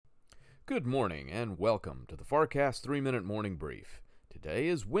Good morning and welcome to the FarrCast 3-Minute Morning Brief. Today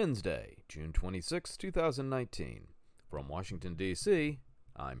is Wednesday, June 26, 2019. From Washington, D.C.,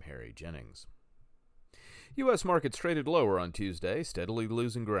 I'm Harry Jennings. U.S. markets traded lower on Tuesday, steadily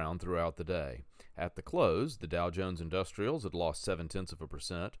losing ground throughout the day. At the close, the Dow Jones Industrials had lost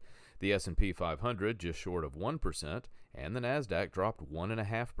 0.7%, the S&P 500 just short of 1%, and the Nasdaq dropped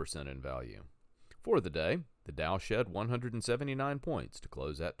 1.5% in value. For the day, the Dow shed 179 points to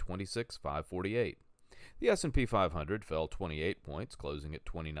close at 26,548. The S&P 500 fell 28 points, closing at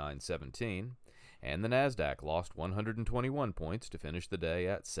 2917, and the Nasdaq lost 121 points to finish the day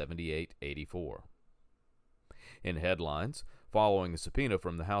at 7884. In headlines, following a subpoena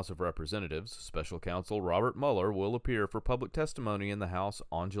from the House of Representatives, Special Counsel Robert Mueller will appear for public testimony in the House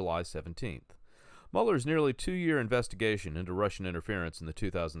on July 17th. Mueller's nearly two-year investigation into Russian interference in the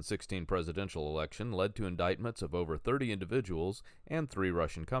 2016 presidential election led to indictments of over 30 individuals and 3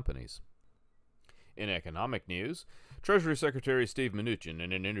 Russian companies. In economic news, Treasury Secretary Steve Mnuchin,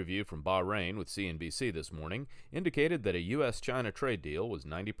 in an interview from Bahrain with CNBC this morning, indicated that a U.S.-China trade deal was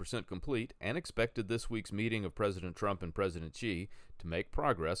 90% complete and expected this week's meeting of President Trump and President Xi to make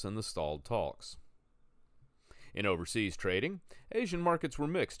progress in the stalled talks. In overseas trading, Asian markets were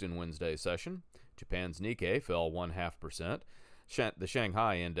mixed in Wednesday's session. Japan's Nikkei fell 0.5%. The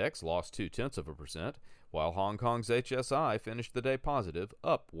Shanghai Index lost 0.2%, while Hong Kong's HSI finished the day positive,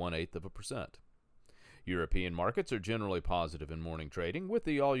 up 0.1%. European markets are generally positive in morning trading, with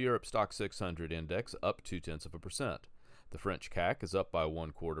the All-Europe Stock 600 Index up 0.2%. The French CAC is up by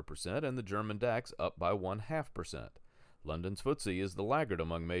 0.25%, and the German DAX up by 0.5%. London's FTSE is the laggard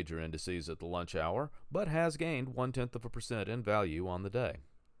among major indices at the lunch hour, but has gained 0.1% in value on the day.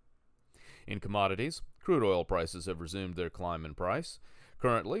 In commodities, crude oil prices have resumed their climb in price.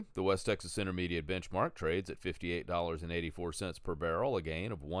 Currently, the West Texas Intermediate benchmark trades at $58.84 per barrel, a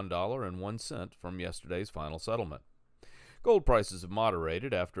gain of $1.01 from yesterday's final settlement. Gold prices have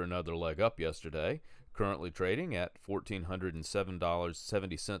moderated after another leg up yesterday, currently trading at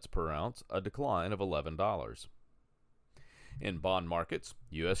 $1,407.70 per ounce, a decline of $11. In bond markets,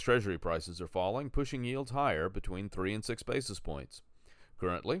 U.S. Treasury prices are falling, pushing yields higher between 3 and 6 basis points.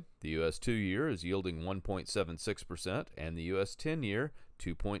 Currently, the U.S. 2-year is yielding 1.76% and the U.S. 10-year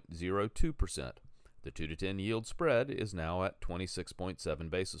 2.02%. The 2 to 10 yield spread is now at 26.7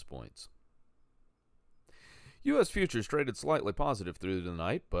 basis points. U.S. futures traded slightly positive through the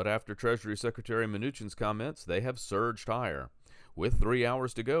night, but after Treasury Secretary Mnuchin's comments, they have surged higher. With 3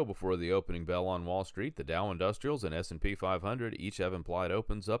 hours to go before the opening bell on Wall Street, the Dow Industrials and S&P 500 each have implied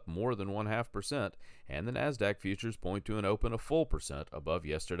opens up more than 0.5%, and the Nasdaq futures point to an open a full percent above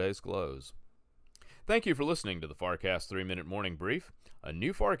yesterday's close. Thank you for listening to the FarrCast 3-Minute Morning Brief. A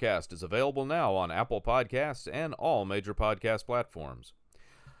new FarrCast is available now on Apple Podcasts and all major podcast platforms.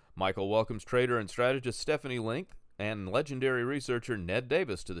 Michael welcomes trader and strategist Stephanie Link and legendary researcher Ned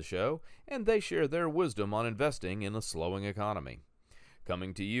Davis to the show, and they share their wisdom on investing in a slowing economy.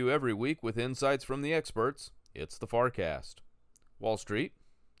 Coming to you every week with insights from the experts, it's the FarrCast. Wall Street,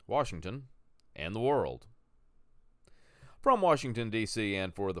 Washington, and the world. From Washington, D.C.,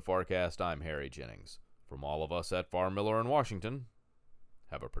 and for the FarrCast, I'm Harry Jennings. From all of us at Farr Miller in Washington,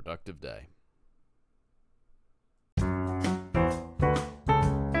 have a productive day.